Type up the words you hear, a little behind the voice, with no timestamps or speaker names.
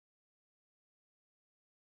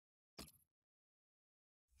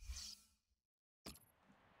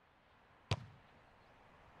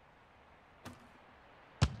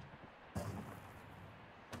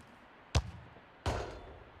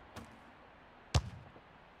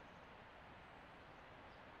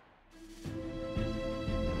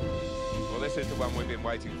the one we've been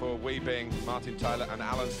waiting for, we being Martin Tyler and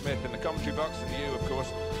Alan Smith in the commentary box, and you, of course,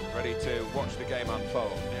 ready to watch the game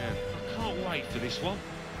unfold. Yeah, I can't wait for this one.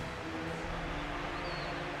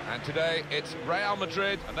 And today it's Real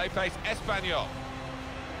Madrid and they face Espanyol.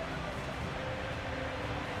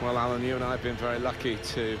 Well, Alan, you and I have been very lucky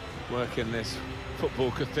to work in this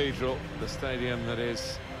football cathedral, the stadium that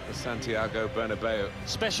is the Santiago Bernabeu.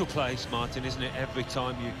 Special place, Martin, isn't it? Every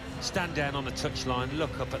time you stand down on the touchline,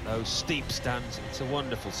 look up at those steep stands, it's a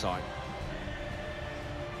wonderful sight.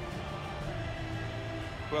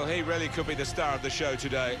 Well, he really could be the star of the show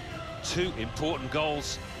today. 2 important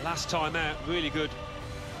goals last time out, really good.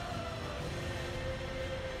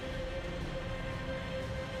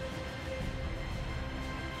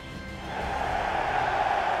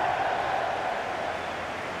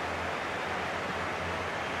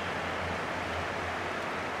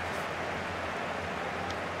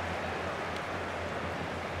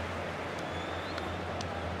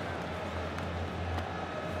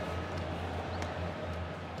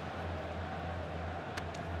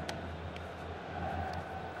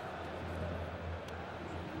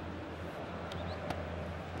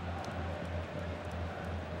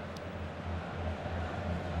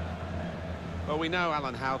 Well, we know,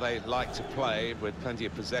 Alan, how they like to play, with plenty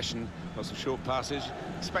of possession, lots of short passes.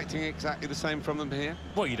 Expecting exactly the same from them here?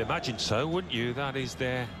 Well, you'd imagine so, wouldn't you? That is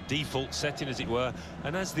their default setting, as it were.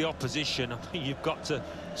 And as the opposition, I mean, you've got to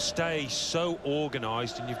stay so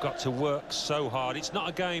organised and you've got to work so hard. It's not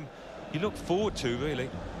a game you look forward to, really.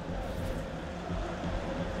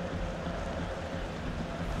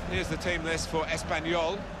 Here's the team list for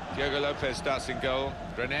Espanyol. Diogo Lopez starts in goal.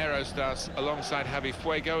 Granero starts alongside Javi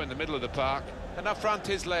Fuego in the middle of the park. And up front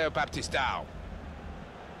is Leo Baptistao.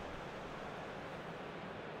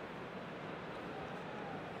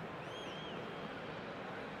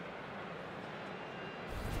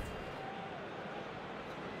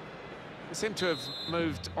 They seem to have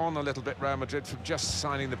moved on a little bit, Real Madrid, from just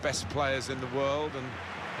signing the best players in the world and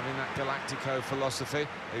having that Galactico philosophy.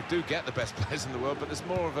 They do get the best players in the world, but there's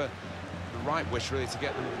more of the right wish, really, to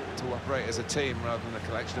get them to operate as a team rather than a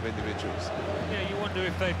collection of individuals. Yeah, you wonder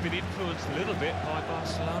if they've been influenced a little bit by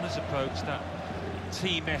Barcelona's approach, that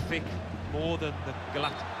team ethic, more than the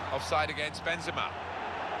Galactic. Offside against Benzema.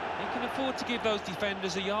 He can afford to give those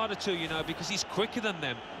defenders a yard or two, you know, because he's quicker than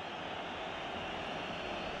them.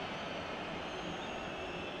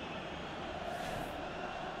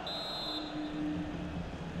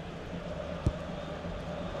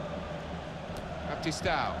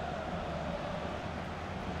 Baptistao.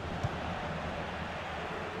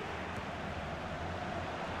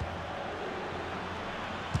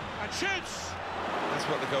 And shoots! That's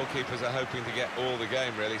what the goalkeepers are hoping to get all the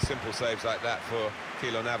game, really. Simple saves like that for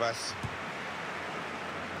Keylor Navas.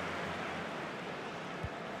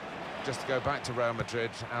 Just to go back to Real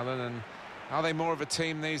Madrid, Alan, and are they more of a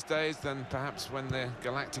team these days than perhaps when the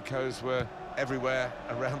Galacticos were everywhere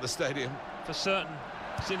around the stadium? For certain,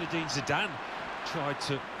 Zinedine Zidane tried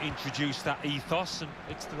to introduce that ethos, and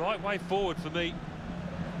it's the right way forward for me.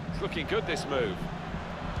 It's looking good, this move.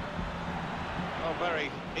 Oh, very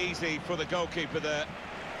easy for the goalkeeper there.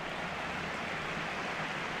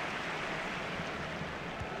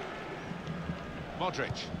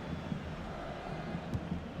 Modric.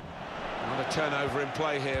 Another turnover in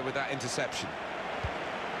play here with that interception.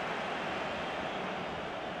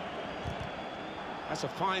 That's a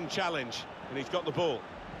fine challenge, and he's got the ball.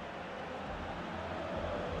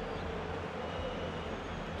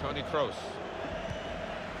 Toni Kroos.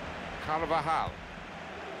 Carvajal.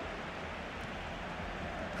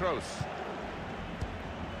 Kroos.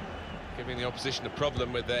 Giving the opposition a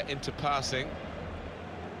problem with their interpassing.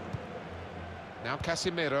 Now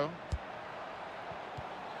Casemiro.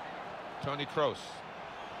 Toni Kroos.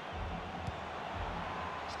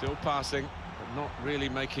 Still passing, but not really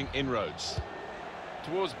making inroads.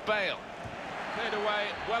 Towards Bale. Cleared away,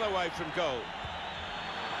 well away from goal.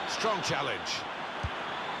 Strong challenge.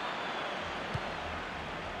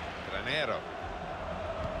 Granero.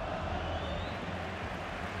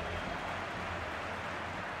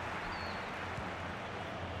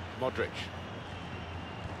 Modric.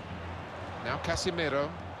 Now Casemiro.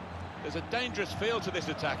 There's a dangerous feel to this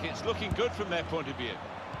attack. It's looking good from their point of view.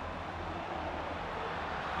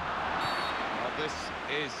 Well, this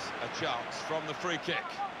is a chance from the free kick.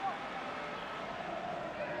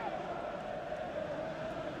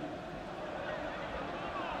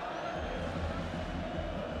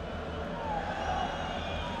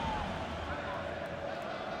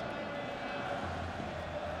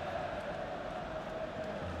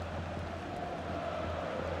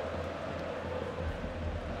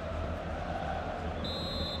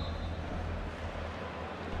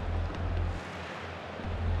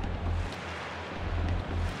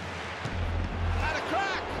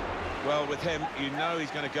 Well, with him, you know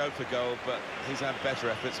he's going to go for goal, but he's had better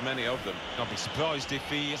efforts, many of them. I'll be surprised if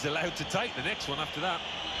he is allowed to take the next one after that.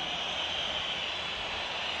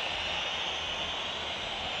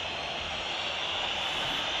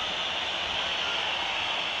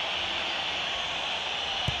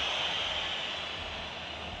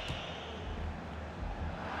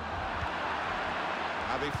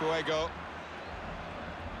 Fuego.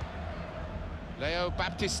 Leo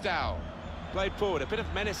Baptistao. Played forward, a bit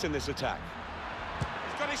of menace in this attack.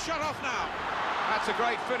 He's got his shot off now. That's a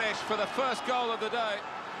great finish for the first goal of the day.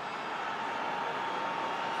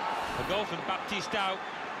 A goal from Baptistao,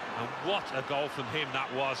 and what a goal from him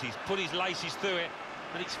that was. He's put his laces through it,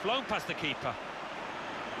 and it's flown past the keeper.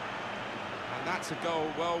 And that's a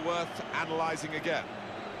goal well worth analysing again.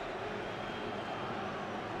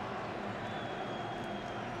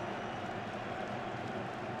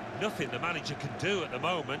 Nothing the manager can do at the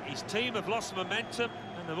moment. His team have lost momentum,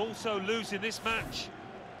 and they're also losing this match.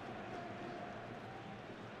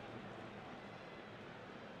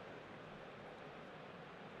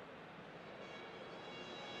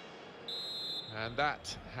 And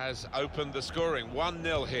that has opened the scoring.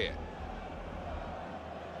 1-0 here.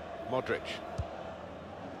 Modric.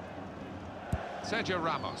 Sergio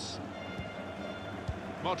Ramos.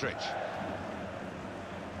 Modric.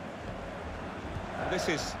 And this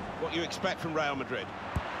is what you expect from Real Madrid.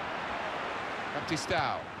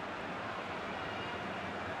 Baptistao.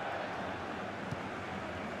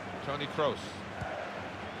 Toni Kroos.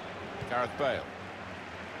 Gareth Bale.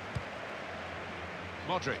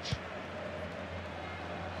 Modric.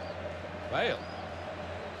 Bale.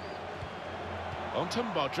 On to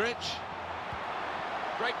Modric.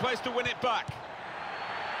 Great place to win it back.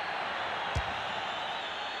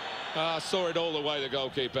 Saw it all the way, the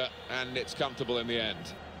goalkeeper, and it's comfortable in the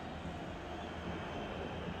end.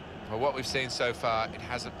 Well, what we've seen so far, it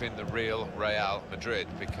hasn't been the real Real Madrid,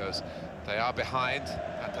 because they are behind.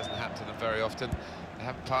 That doesn't happen to them very often. They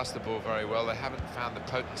haven't passed the ball very well. They haven't found the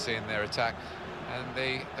potency in their attack. And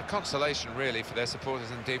the consolation, really, for their supporters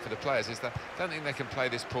and indeed for the players is that I don't think they can play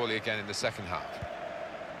this poorly again in the second half.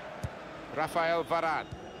 Rafael Varane.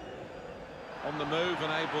 On the move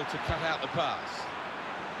and able to cut out the pass.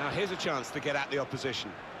 Now here's a chance to get at the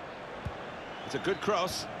opposition. It's a good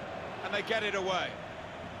cross, and they get it away.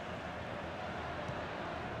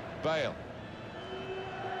 Bale.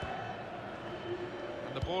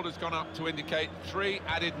 And the ball has gone up to indicate 3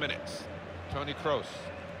 added minutes. Toni Kroos.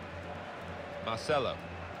 Marcelo.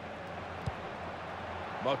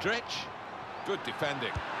 Modric. Good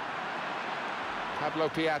defending. Pablo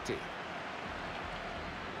Piatti.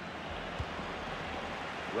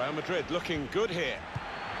 Real Madrid looking good here.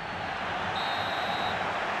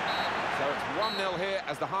 So it's 1-0 here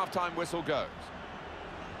as the half-time whistle goes.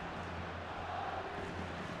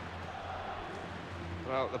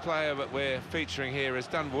 Well, the player that we're featuring here has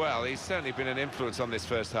done well. He's certainly been an influence on this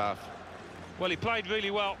first half. Well, he played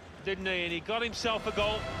really well, didn't he? And he got himself a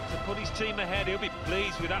goal to put his team ahead. He'll be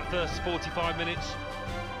pleased with that first 45 minutes.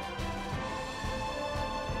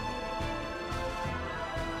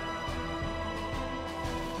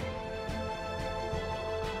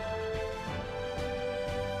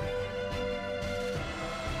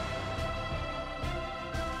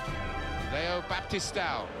 Leo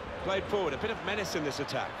Baptistao. Played forward, a bit of menace in this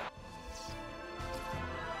attack.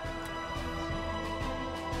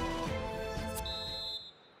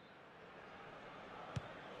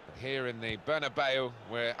 Here in the Bernabeu,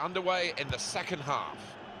 we're underway in the second half.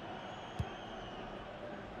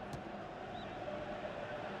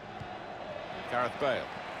 Gareth Bale.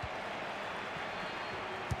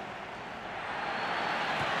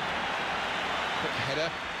 Quick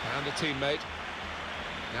header, found a teammate.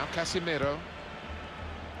 Now Casemiro.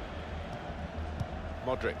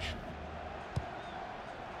 Modric.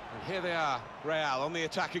 And here they are, Real on the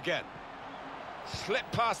attack again.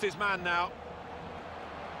 Slipped past his man now.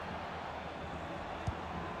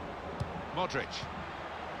 Modric.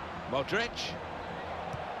 Modric.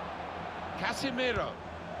 Casemiro.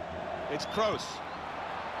 It's Kroos.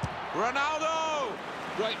 Ronaldo!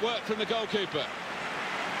 Great work from the goalkeeper.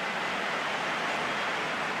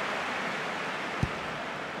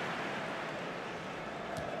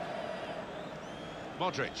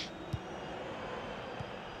 Modric.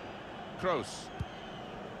 Kroos.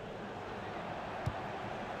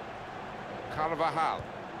 Carvajal.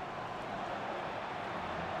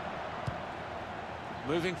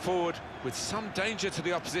 Moving forward with some danger to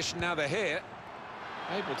the opposition now they're here.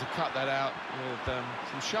 Able to cut that out with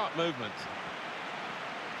some sharp movement.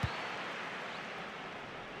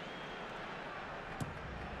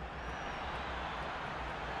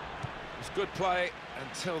 good play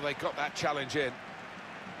until they got that challenge in.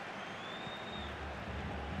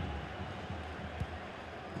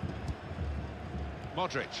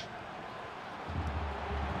 Modric.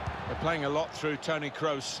 They're playing a lot through Toni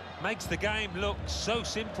Kroos. Makes the game look so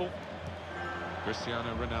simple.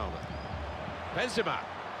 Cristiano Ronaldo. Benzema.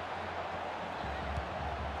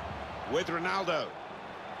 With Ronaldo.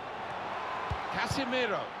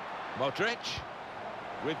 Casemiro. Modric.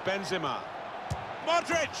 With Benzema.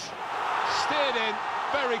 Modric! Steered in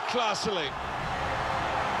very classily.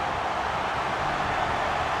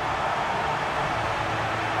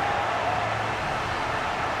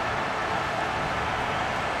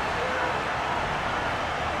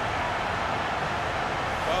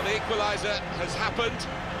 Well, the equaliser has happened.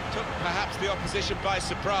 Took perhaps the opposition by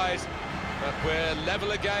surprise, but we're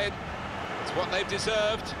level again. It's what they've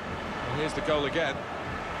deserved. Well, here's the goal again.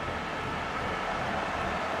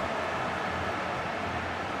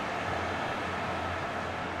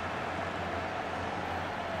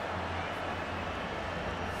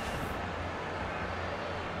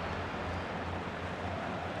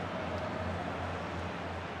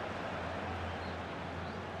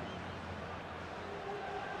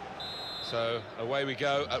 So away we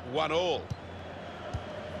go at 1-1.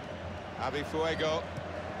 Javi Fuego.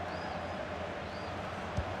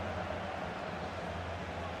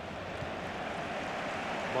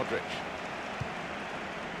 Modric.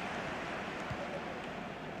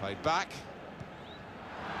 Played back.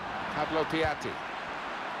 Pablo Piatti.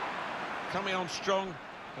 Coming on strong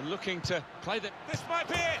and looking to play the... This might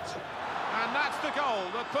be it! And that's the goal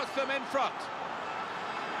that puts them in front.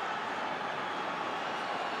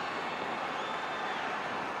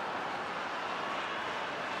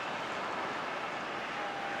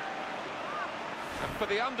 And for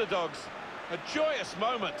the underdogs, a joyous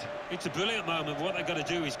moment. It's a brilliant moment. What they've got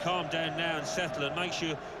to do is calm down now and settle and make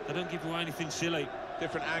sure they don't give away anything silly.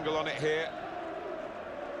 Different angle on it here.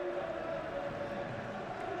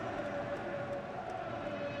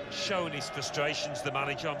 Showing his frustrations, the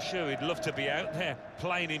manager. I'm sure he'd love to be out there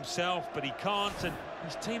playing himself, but he can't, and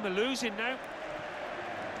his team are losing now.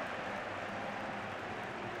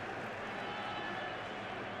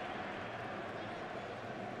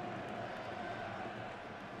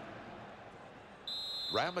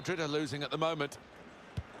 Real Madrid are losing at the moment.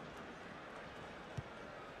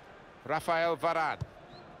 Rafael Varane.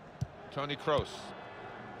 Toni Kroos.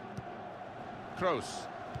 Kroos.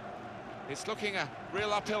 It's looking a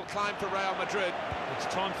real uphill climb for Real Madrid. It's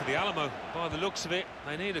time for the Alamo. By the looks of it,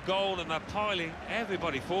 they need a goal and they're piling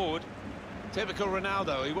everybody forward. Typical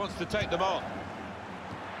Ronaldo, he wants to take them on.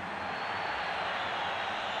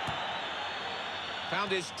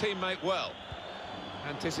 Found his teammate well.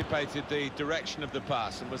 Anticipated the direction of the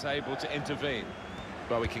pass and was able to intervene.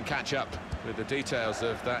 Well, we can catch up with the details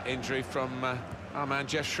of that injury from our man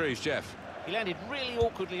Jeff Shreves. Jeff. He landed really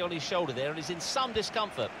awkwardly on his shoulder there and is in some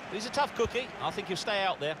discomfort. But he's a tough cookie. I think he'll stay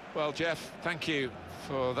out there. Well, Jeff, thank you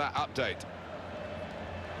for that update.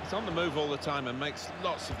 He's on the move all the time and makes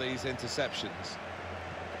lots of these interceptions.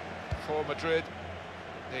 For Madrid,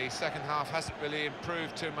 the second half hasn't really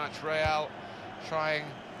improved too much. Real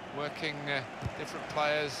working different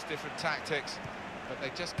players, different tactics, but they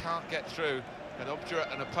just can't get through an obdurate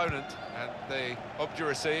opponent, and the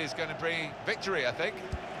obduracy is going to bring victory, I think.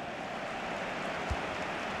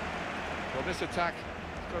 Well, this attack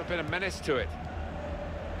has got a bit of menace to it.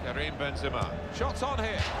 Karim Benzema. Shots on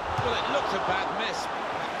here. Well, it looked a bad miss.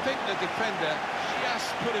 I think the defender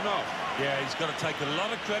just put him off. Yeah, he's got to take a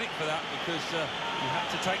lot of credit for that, because he had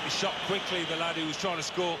to take the shot quickly, the lad who was trying to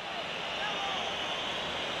score.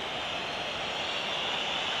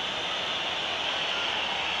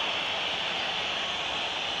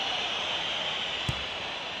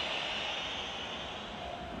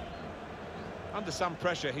 Under some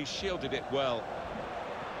pressure, he shielded it well.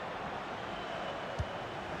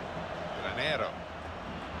 Granero.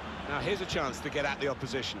 Now here's a chance to get at the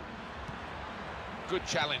opposition. Good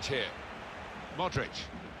challenge here. Modric.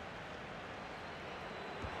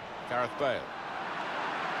 Gareth Bale.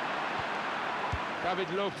 David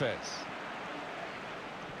Lopez.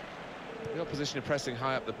 The opposition are pressing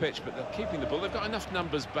high up the pitch, but they're keeping the ball. They've got enough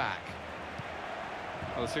numbers back.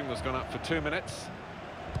 Well, the signal's gone up for 2 minutes.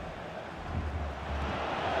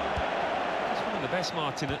 The best,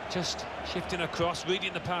 Martin, at just shifting across,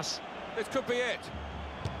 reading the pass. This could be it.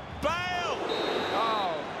 Bale!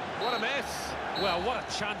 Oh, what a miss. Well, what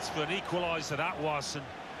a chance for an equaliser that was, and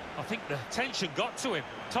I think the tension got to him,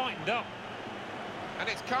 tightened up. And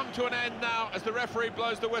it's come to an end now as the referee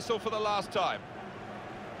blows the whistle for the last time.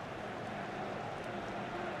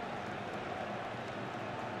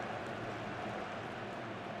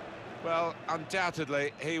 Well,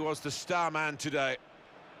 undoubtedly, he was the star man today.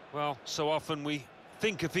 Well, so often we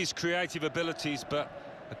think of his creative abilities, but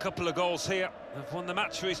a couple of goals here have won the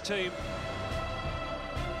match for his team.